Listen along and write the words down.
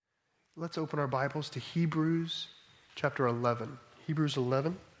Let's open our Bibles to Hebrews chapter 11. Hebrews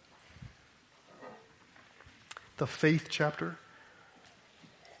 11, the faith chapter.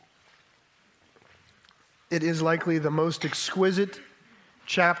 It is likely the most exquisite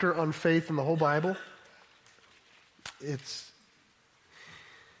chapter on faith in the whole Bible. It's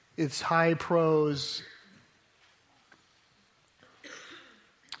high prose,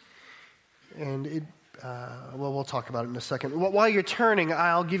 and we'll talk about it in a second. While you're turning,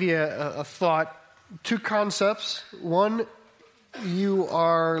 I'll give you a thought. Two concepts. One you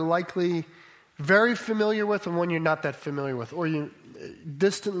are likely very familiar with, and one you're not that familiar with, or you're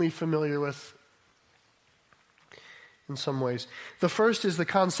distantly familiar with in some ways. The first is the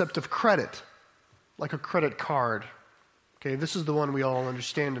concept of credit, like a credit card. Okay, this is the one we all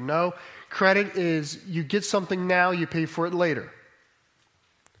understand and know. Credit is you get something now, you pay for it later.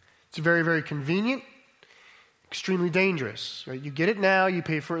 It's very, very convenient, extremely dangerous. Right? You get it now, you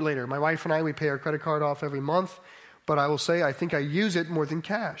pay for it later. My wife and I, we pay our credit card off every month, but I will say I think I use it more than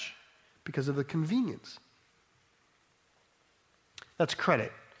cash because of the convenience. That's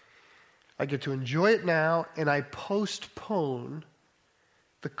credit. I get to enjoy it now, and I postpone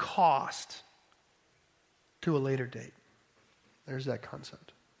the cost to a later date. There's that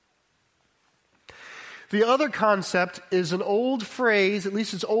concept. The other concept is an old phrase, at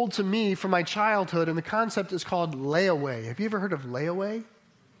least it's old to me from my childhood, and the concept is called layaway. Have you ever heard of layaway?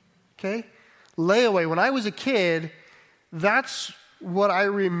 Okay? Layaway. When I was a kid, that's what I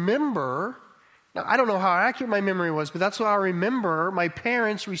remember. Now, I don't know how accurate my memory was, but that's what I remember my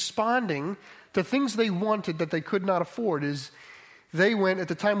parents responding to things they wanted that they could not afford. Is they went, at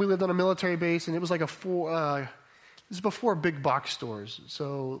the time we lived on a military base, and it was like this is before big box stores,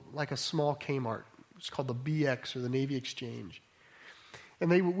 so like a small Kmart. It's called the BX, or the Navy Exchange.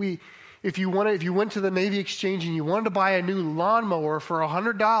 And if you went to the Navy Exchange and you wanted to buy a new lawnmower for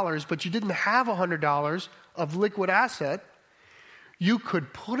 $100, but you didn't have $100 of liquid asset, you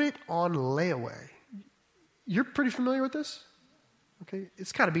could put it on layaway. You're pretty familiar with this? Okay,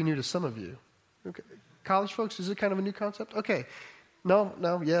 it's got to be new to some of you. Okay, college folks, is it kind of a new concept? Okay,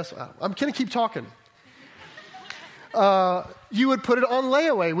 no, yes. I'm going to keep talking. You would put it on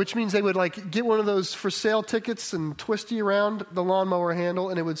layaway, which means they would get one of those for sale tickets and twist you around the lawnmower handle,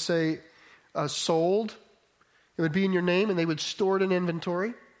 and it would say sold. It would be in your name, and they would store it in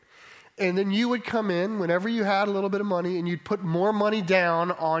inventory. And then you would come in whenever you had a little bit of money, and you'd put more money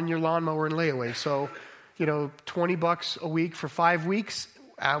down on your lawnmower in layaway. So, $20 a week for 5 weeks.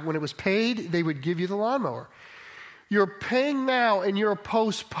 When it was paid, they would give you the lawnmower. You're paying now, and you're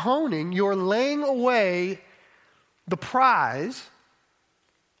postponing. You're laying away the prize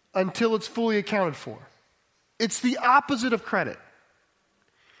until it's fully accounted for. It's the opposite of credit.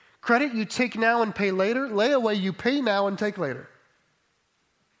 Credit you take now and pay later. Layaway you pay now and take later.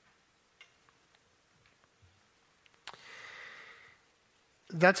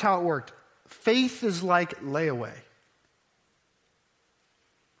 That's how it worked. Faith is like layaway.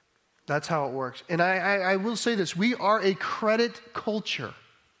 That's how it works. And I will say this. We are a credit culture.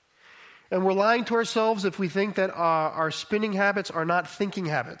 And we're lying to ourselves if we think that our spending habits are not thinking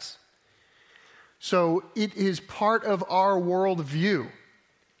habits. So it is part of our worldview.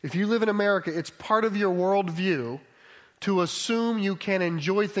 If you live in America, it's part of your worldview to assume you can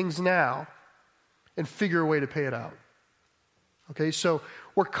enjoy things now and figure a way to pay it out. Okay, so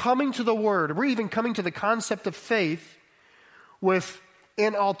we're coming to the Word. We're even coming to the concept of faith with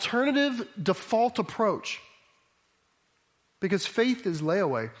an alternative default approach. Because faith is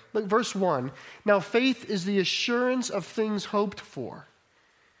layaway. Look, verse 1. Now faith is the assurance of things hoped for.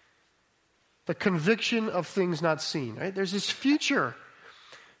 The conviction of things not seen. Right? There's this future.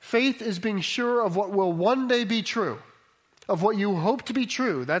 Faith is being sure of what will one day be true. Of what you hope to be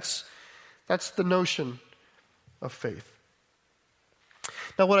true. That's the notion of faith.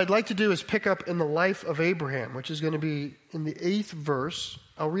 Now what I'd like to do is pick up in the life of Abraham, which is going to be in the 8th verse.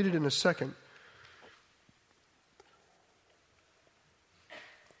 I'll read it in a second.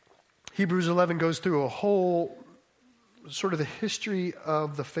 Hebrews 11 goes through a whole sort of the history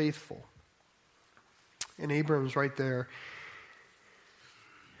of the faithful. And Abram's right there.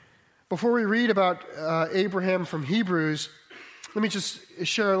 Before we read about Abraham from Hebrews, let me just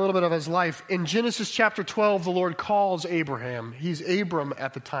share a little bit of his life. In Genesis chapter 12, the Lord calls Abraham. He's Abram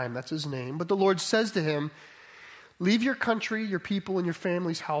at the time. That's his name. But the Lord says to him, leave your country, your people, and your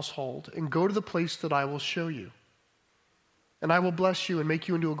family's household, and go to the place that I will show you. And I will bless you and make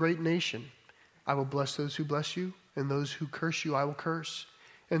you into a great nation. I will bless those who bless you, and those who curse you I will curse.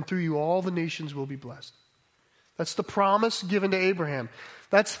 And through you all the nations will be blessed. That's the promise given to Abraham.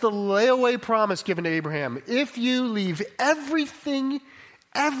 That's the layaway promise given to Abraham. If you leave everything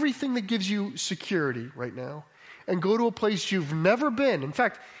everything that gives you security right now and go to a place you've never been. In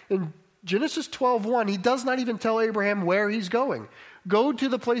fact, in Genesis 12:1, he does not even tell Abraham where he's going. Go to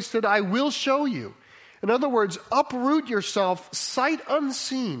the place that I will show you. In other words, uproot yourself, sight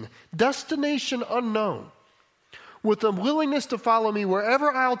unseen, destination unknown, with a willingness to follow me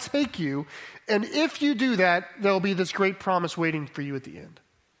wherever I'll take you. And if you do that, there'll be this great promise waiting for you at the end.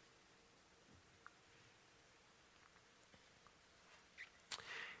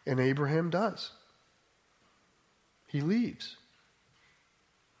 And Abraham does. He leaves.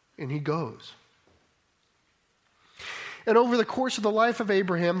 And he goes. And over the course of the life of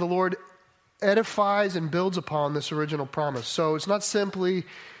Abraham, the Lord edifies and builds upon this original promise. So it's not simply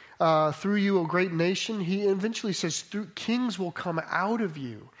through you, a great nation. He eventually says, kings will come out of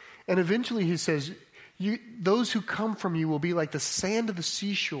you. And eventually he says, those who come from you will be like the sand of the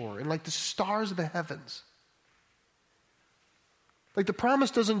seashore and like the stars of the heavens. Like the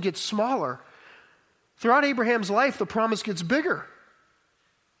promise doesn't get smaller. Throughout Abraham's life, the promise gets bigger.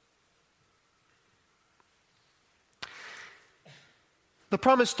 The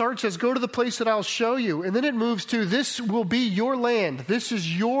promise starts as, go to the place that I'll show you. And then it moves to, this will be your land. This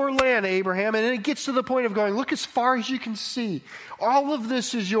is your land, Abraham. And then it gets to the point of going, look as far as you can see. All of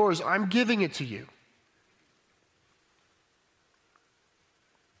this is yours. I'm giving it to you.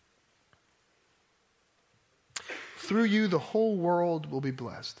 Through you, the whole world will be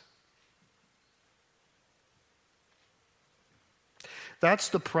blessed. That's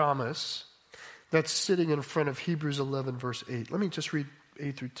the promise that's sitting in front of Hebrews 11, verse 8. Let me just read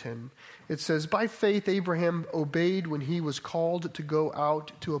 8 through 10. It says, by faith Abraham obeyed when he was called to go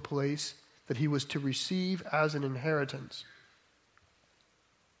out to a place that he was to receive as an inheritance.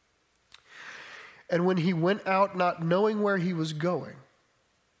 And when he went out not knowing where he was going,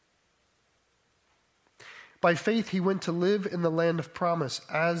 by faith he went to live in the land of promise,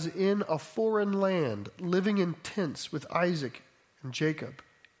 as in a foreign land, living in tents with Isaac and Jacob,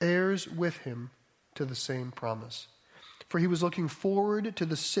 heirs with him to the same promise. For he was looking forward to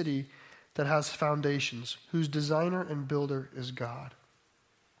the city that has foundations, whose designer and builder is God.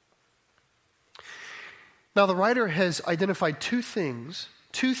 Now the writer has identified two things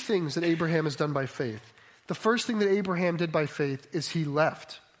that Abraham has done by faith. The first thing that Abraham did by faith is he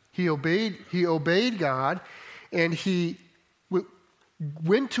left. He obeyed God, and he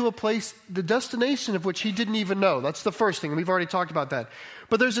went to a place, the destination of which he didn't even know. That's the first thing, and we've already talked about that.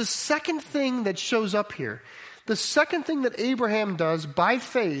 But there's a second thing that shows up here. The second thing that Abraham does by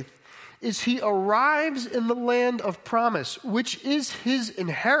faith is he arrives in the land of promise, which is his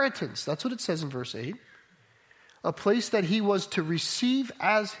inheritance. That's what it says in verse 8. A place that he was to receive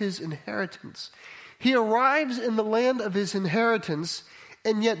as his inheritance. He arrives in the land of his inheritance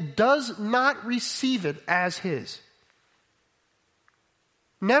and yet does not receive it as his.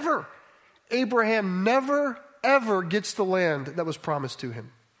 Never. Abraham never, ever gets the land that was promised to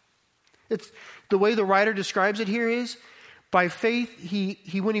him. It's the way the writer describes it here is, by faith, he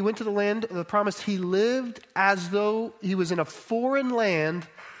when he went to the land of the promise, he lived as though he was in a foreign land,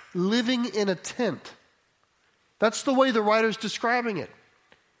 living in a tent. That's the way the writer's describing it.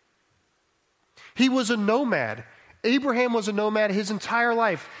 He was a nomad. Abraham was a nomad his entire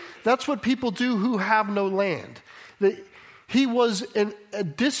life. That's what people do who have no land. He was a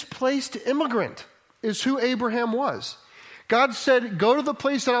displaced immigrant, is who Abraham was. God said, go to the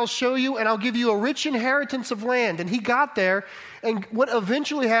place that I'll show you, and I'll give you a rich inheritance of land. And he got there, and what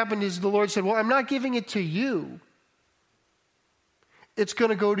eventually happened is the Lord said, well, I'm not giving it to you. It's going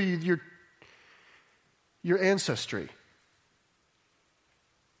to go to your ancestry.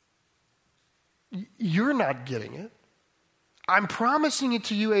 You're not getting it. I'm promising it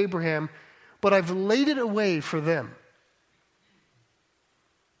to you, Abraham, but I've laid it away for them.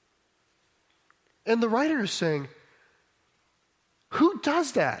 And the writer is saying, who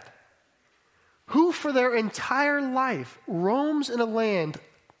does that? Who for their entire life roams in a land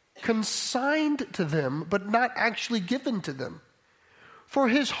consigned to them, but not actually given to them? For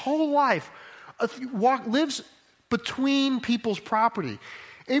his whole life, lives between people's property.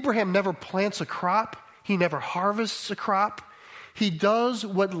 Abraham never plants a crop. He never harvests a crop. He does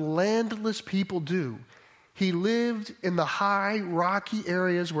what landless people do. He lived in the high, rocky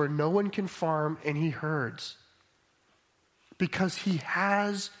areas where no one can farm, and he herds. Because he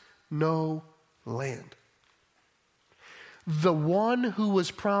has no land. The one who was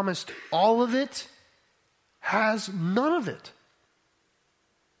promised all of it has none of it.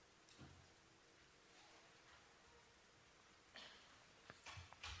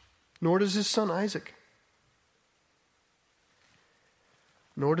 Nor does his son Isaac.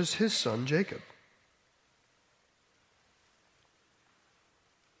 Nor does his son Jacob.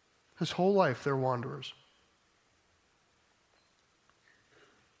 His whole life, they're wanderers.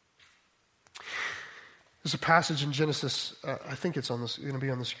 There's a passage in Genesis, I think it's going to be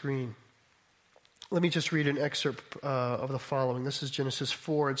on the screen. Let me just read an excerpt of the following. This is Genesis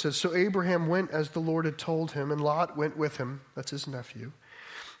 4. It says, "So Abraham went as the Lord had told him, and Lot went with him." That's his nephew.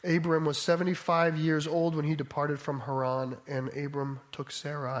 Abram was 75 years old when he departed from Haran, and Abram took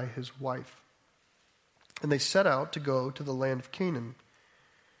Sarai, his wife. And they set out to go to the land of Canaan.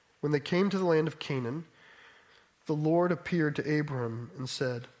 When they came to the land of Canaan, the Lord appeared to Abram and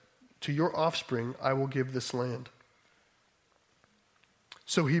said, "To your offspring I will give this land."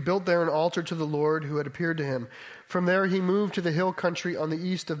 So he built there an altar to the Lord who had appeared to him. From there he moved to the hill country on the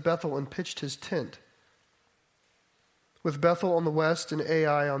east of Bethel and pitched his tent, with Bethel on the west and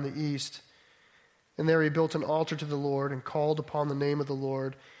Ai on the east. And there he built an altar to the Lord and called upon the name of the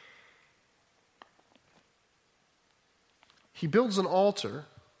Lord. He builds an altar.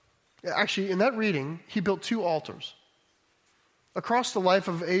 Actually, in that reading, he built 2 altars. Across the life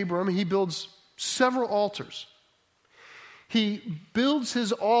of Abram, he builds several altars. He builds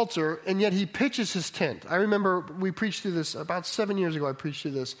his altar, and yet he pitches his tent. I remember we preached through this about 7 years ago. I preached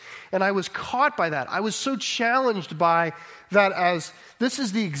through this, and I was caught by that. I was so challenged by that, as this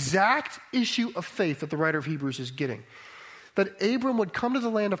is the exact issue of faith that the writer of Hebrews is getting. That Abram would come to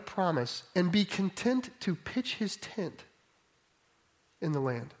the land of promise and be content to pitch his tent in the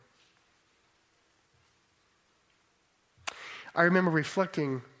land. I remember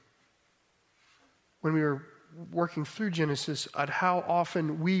reflecting when we were working through Genesis at how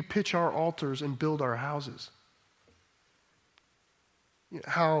often we pitch our altars and build our houses.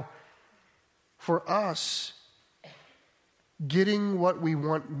 How, for us, getting what we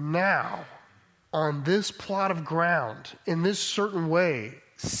want now on this plot of ground, in this certain way,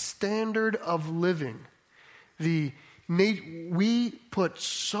 standard of living, we put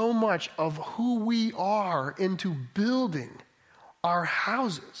so much of who we are into building our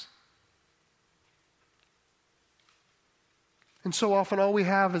houses. And so often all we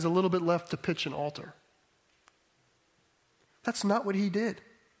have is a little bit left to pitch an altar. That's not what he did.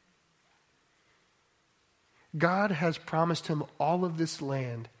 God has promised him all of this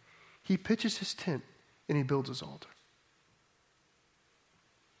land. He pitches his tent and he builds his altar.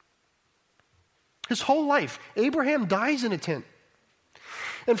 His whole life, Abraham dies in a tent.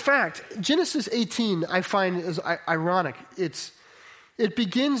 In fact, Genesis 18 I find is ironic. It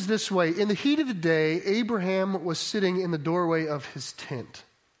begins this way. In the heat of the day, Abraham was sitting in the doorway of his tent.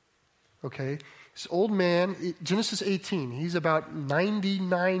 Okay? This old man, Genesis 18, he's about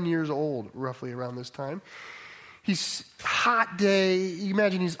 99 years old, roughly around this time. He's hot day. You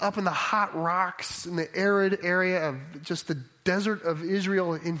imagine he's up in the hot rocks in the arid area of just the desert of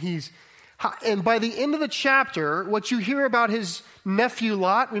Israel, and he's hot. And by the end of the chapter, what you hear about his nephew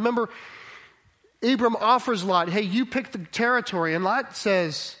Lot, remember, Abram offers Lot, "Hey, you pick the territory." And Lot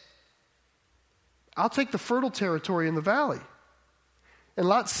says, "I'll take the fertile territory in the valley." And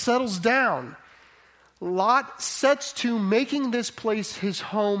Lot settles down. Lot sets to making this place his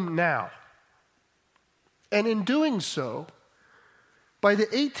home now. And in doing so, by the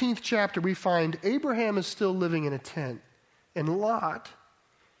 18th chapter, we find Abraham is still living in a tent, and Lot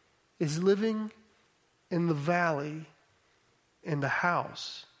is living in the valley in the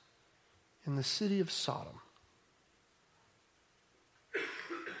house in the city of Sodom.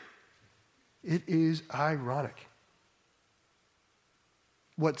 It is ironic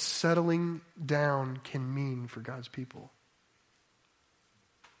what settling down can mean for God's people.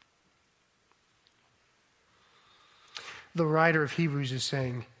 The writer of Hebrews is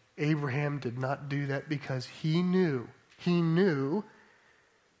saying Abraham did not do that because he knew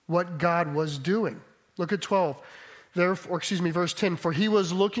what God was doing. Look at 12. Verse 10, "For he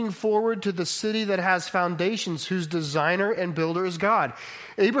was looking forward to the city that has foundations, whose designer and builder is God."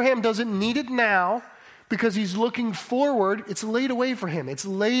 Abraham doesn't need it now because he's looking forward. It's laid away for him. It's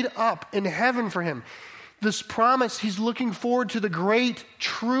laid up in heaven for him. This promise, he's looking forward to the great,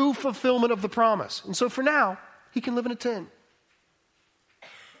 true fulfillment of the promise. And so for now, he can live in a tent.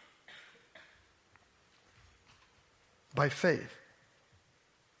 By faith.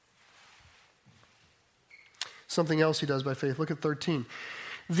 Something else he does by faith. Look at 13.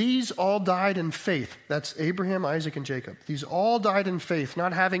 "These all died in faith." That's Abraham, Isaac, and Jacob. "These all died in faith,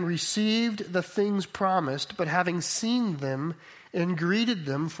 not having received the things promised, but having seen them and greeted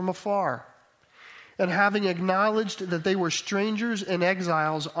them from afar, and having acknowledged that they were strangers and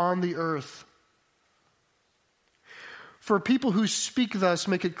exiles on the earth." For people who speak thus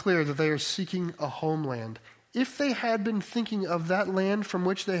make it clear that they are seeking a homeland. If they had been thinking of that land from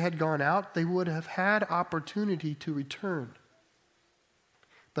which they had gone out, they would have had opportunity to return.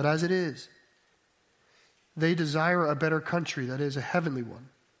 But as it is, they desire a better country, that is, a heavenly one.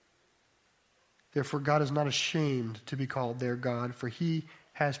 Therefore, God is not ashamed to be called their God, for he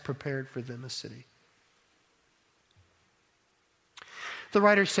has prepared for them a city. The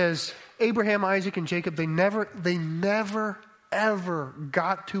writer says, Abraham, Isaac, and Jacob, they never, ever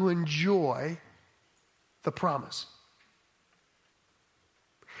got to enjoy the promise.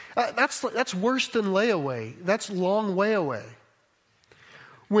 That's worse than layaway. That's long way away.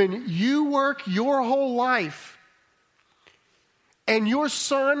 When you work your whole life and your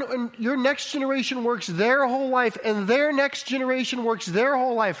son and your next generation works their whole life and their next generation works their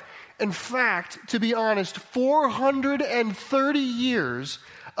whole life. In fact, to be honest, 430 years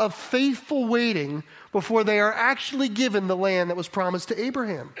of faithful waiting before they are actually given the land that was promised to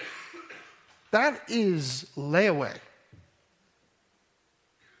Abraham. That is layaway.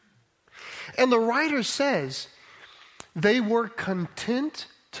 And the writer says they were content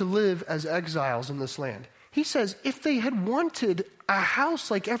to live as exiles in this land. He says if they had wanted a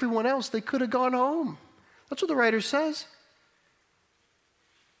house like everyone else, they could have gone home. That's what the writer says.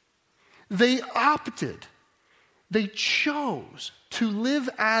 They opted, they chose to live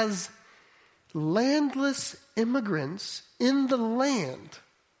as landless immigrants in the land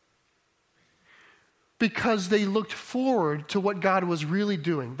because they looked forward to what God was really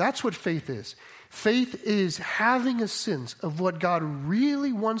doing. That's what faith is. Faith is having a sense of what God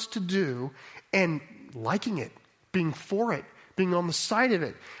really wants to do and liking it, being for it, being on the side of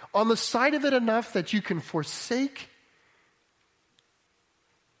it. On the side of it enough that you can forsake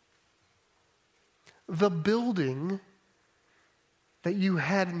the building that you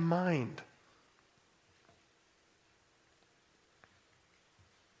had in mind.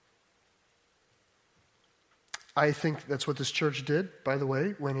 I think that's what this church did, by the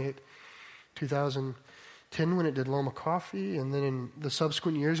way, when it 2010 when it did Loma Coffee, and then in the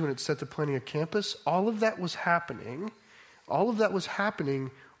subsequent years when it set the Plania campus. All of that was happening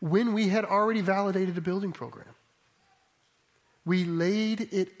when we had already validated a building program. We laid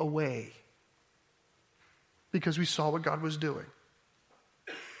it away because we saw what God was doing.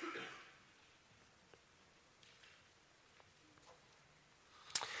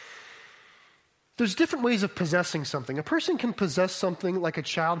 There's different ways of possessing something. A person can possess something like a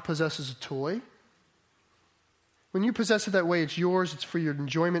child possesses a toy. When you possess it that way, it's yours, it's for your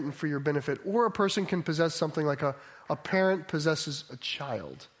enjoyment and for your benefit. Or a person can possess something like a parent possesses a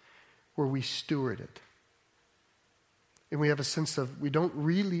child, where we steward it. And we have a sense of we don't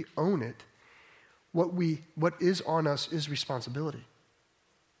really own it. What is on us is responsibility.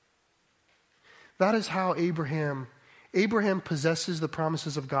 That is how Abraham possesses the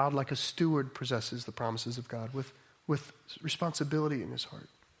promises of God like a steward possesses the promises of God, with responsibility in his heart.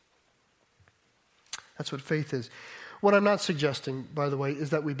 That's what faith is. What I'm not suggesting, by the way, is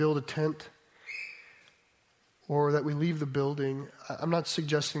that we build a tent or that we leave the building. I'm not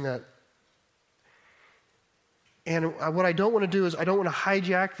suggesting that. And what I don't want to do is I don't want to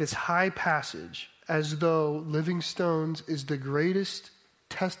hijack this high passage as though Living Stones is the greatest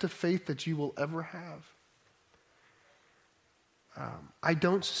test of faith that you will ever have. I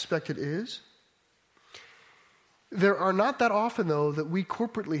don't suspect it is. There are not that often, though, that we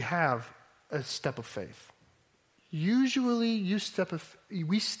corporately have a step of faith. Usually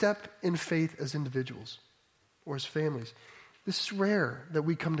we step in faith as individuals or as families. This is rare that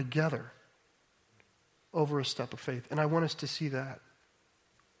we come together over a step of faith, and I want us to see that.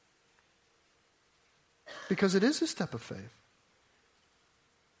 Because it is a step of faith.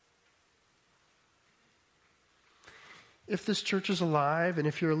 If this church is alive, and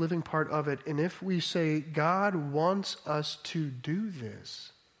if you're a living part of it, and if we say, God wants us to do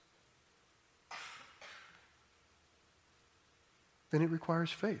this, then it requires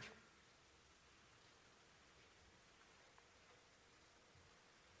faith.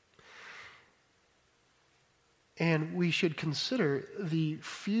 And we should consider the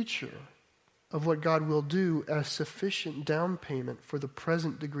future of what God will do as sufficient down payment for the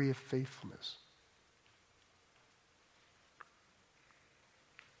present degree of faithfulness.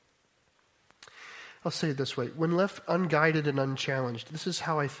 I'll say it this way. When left unguided and unchallenged, this is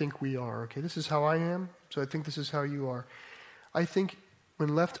how I think we are, okay? This is how I am, so I think this is how you are. I think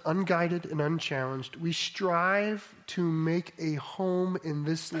when left unguided and unchallenged, we strive to make a home in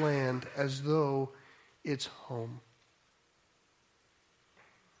this land as though it's home.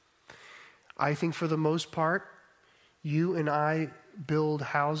 I think for the most part, you and I build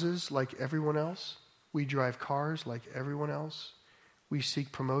houses like everyone else. We drive cars like everyone else. We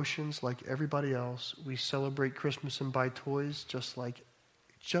seek promotions like everybody else. We celebrate Christmas and buy toys just like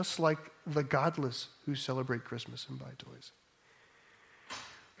the godless who celebrate Christmas and buy toys.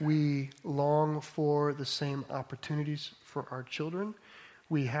 We long for the same opportunities for our children.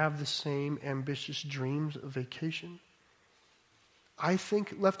 We have the same ambitious dreams of vacation. I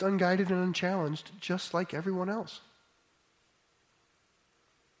think left unguided and unchallenged, just like everyone else.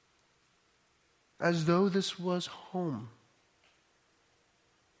 As though this was home.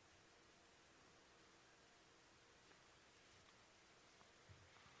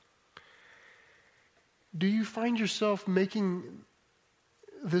 Do you find yourself making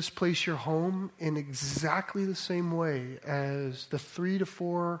this place your home in exactly the same way as the three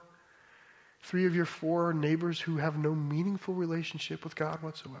of your four neighbors who have no meaningful relationship with God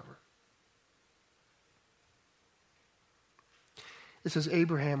whatsoever? It says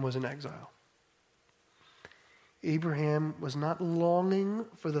Abraham was in exile. Abraham was not longing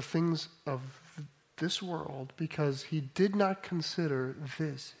for the things of this world because he did not consider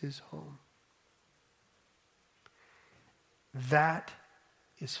this his home. That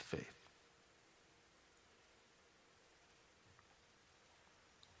is faith.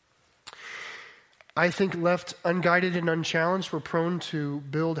 I think left unguided and unchallenged, we're prone to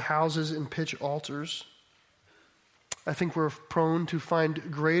build houses and pitch altars. I think we're prone to find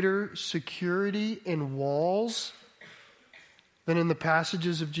greater security in walls than in the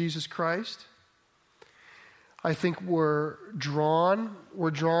passages of Jesus Christ. I think we're drawn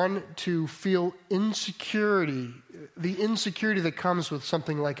to feel insecurity, the insecurity that comes with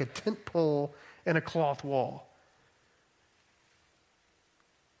something like a tent pole and a cloth wall.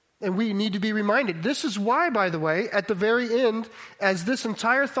 And we need to be reminded. This is why, by the way, at the very end, as this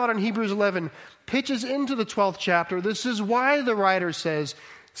entire thought on Hebrews 11 pitches into the 12th chapter, this is why the writer says,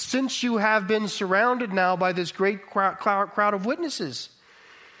 since you have been surrounded now by this great crowd of witnesses.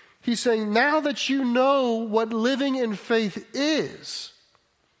 He's saying, now that you know what living in faith is,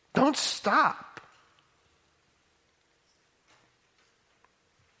 don't stop.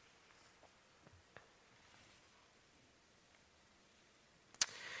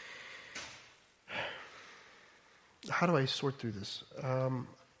 How do I sort through this?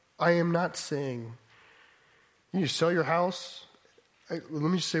 I am not saying you need to sell your house. Let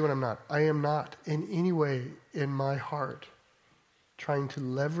me just say what I'm not. I am not in any way in my heart trying to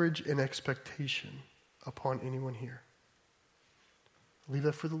leverage an expectation upon anyone here. Leave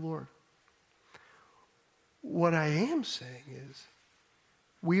that for the Lord. What I am saying is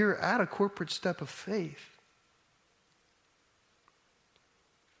we are at a corporate step of faith.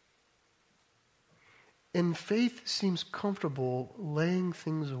 And faith seems comfortable laying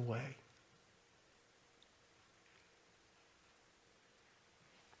things away.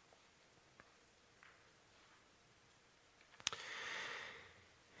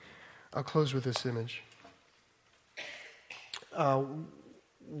 I'll close with this image.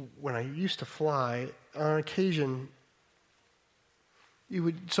 When I used to fly, on occasion,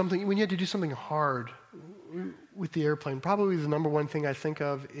 when you had to do something hard with the airplane, probably the number one thing I think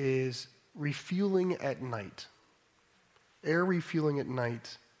of is refueling at night. Air refueling at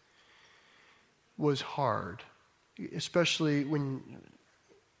night was hard, especially when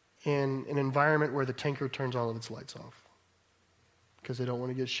in an environment where the tanker turns all of its lights off because they don't want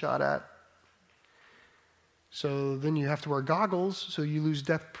to get shot at. So then you have to wear goggles, so you lose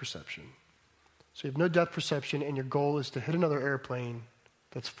depth perception. So you have no depth perception, and your goal is to hit another airplane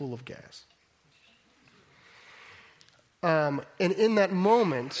that's full of gas. And in that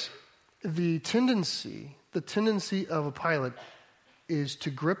moment, the tendency of a pilot is to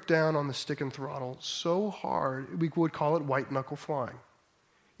grip down on the stick and throttle so hard, we would call it white knuckle flying.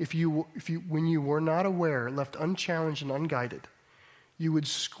 When you were not aware, left unchallenged and unguided, you would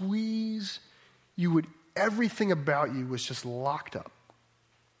squeeze, everything about you was just locked up.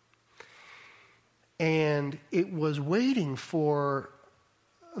 And it was waiting for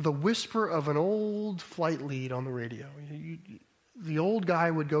the whisper of an old flight lead on the radio. The old guy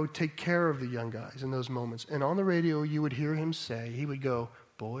would go take care of the young guys in those moments. And on the radio, you would hear him say, he would go,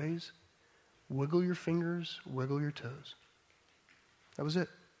 boys, wiggle your fingers, wiggle your toes. That was it.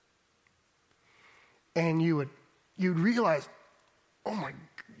 And you'd realize, oh my,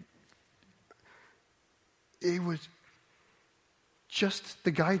 it was just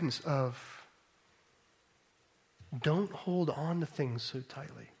the guidance of don't hold on to things so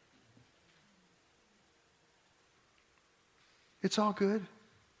tightly. It's all good,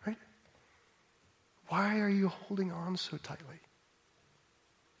 right? Why are you holding on so tightly?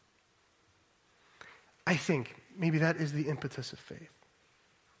 I think maybe that is the impetus of faith.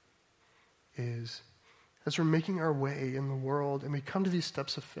 Is as we're making our way in the world and we come to these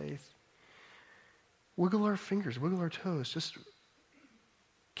steps of faith, wiggle our fingers, wiggle our toes. Just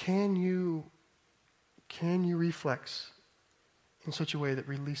can you reflex in such a way that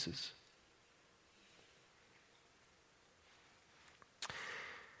releases.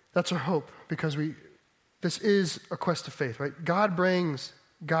 That's our hope, because this is a quest of faith, right? God brings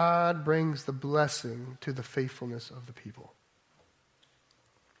the blessing to the faithfulness of the people.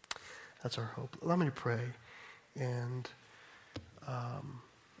 That's our hope. Let me pray, and I'll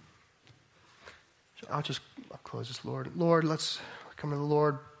close this, Lord. Lord, let's come to the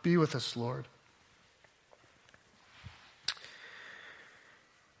Lord. Be with us, Lord.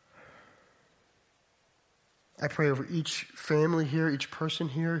 I pray over each family here, each person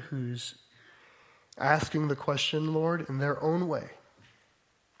here who's asking the question, Lord, in their own way,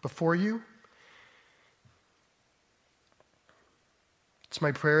 before you. It's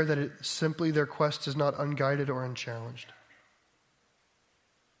my prayer that simply their quest is not unguided or unchallenged.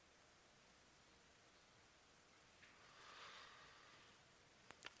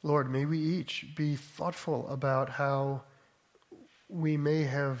 Lord, may we each be thoughtful about how we may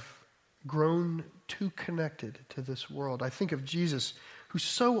have grown too connected to this world. I think of Jesus, who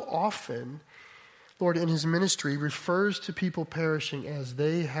so often, Lord, in his ministry refers to people perishing as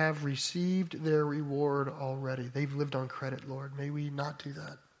they have received their reward already. They've lived on credit, Lord. May we not do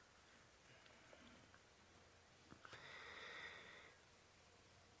that.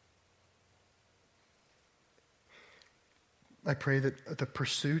 I pray that the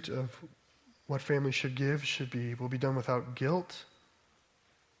pursuit of what families should give will be done without guilt,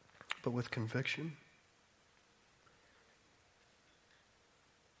 but with conviction.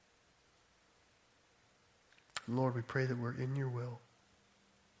 Lord, we pray that we're in your will.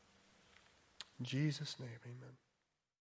 In Jesus' name, amen.